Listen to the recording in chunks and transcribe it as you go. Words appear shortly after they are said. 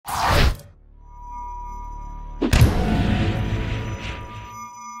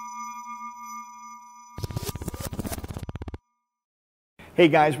Hey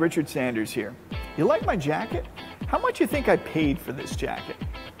guys, Richard Sanders here. You like my jacket? How much you think I paid for this jacket?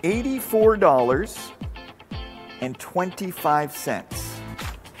 $84.25.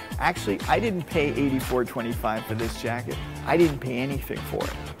 Actually, I didn't pay $84.25 for this jacket. I didn't pay anything for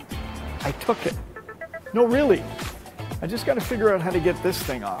it. I took it. No, really. I just got to figure out how to get this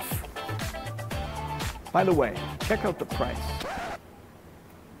thing off. By the way, check out the price.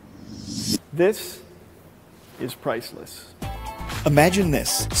 This is priceless. Imagine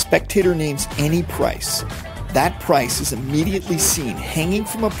this. Spectator names any price. That price is immediately seen hanging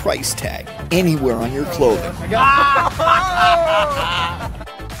from a price tag anywhere on your clothing. Yes!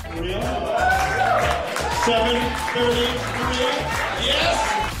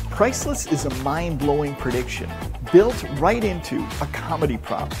 Priceless is a mind-blowing prediction built right into a comedy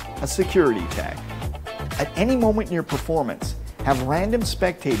prop, a security tag. At any moment in your performance, have random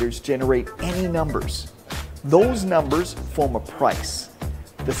spectators generate any numbers. Those numbers form a price,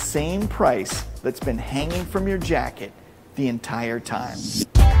 the same price that's been hanging from your jacket the entire time.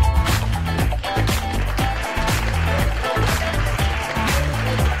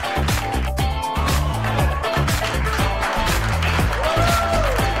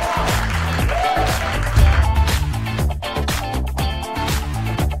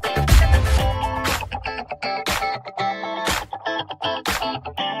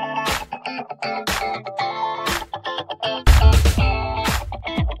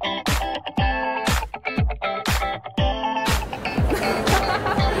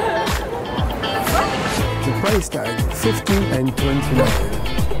 The price tag, $15 and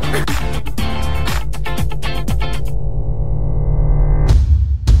 $29.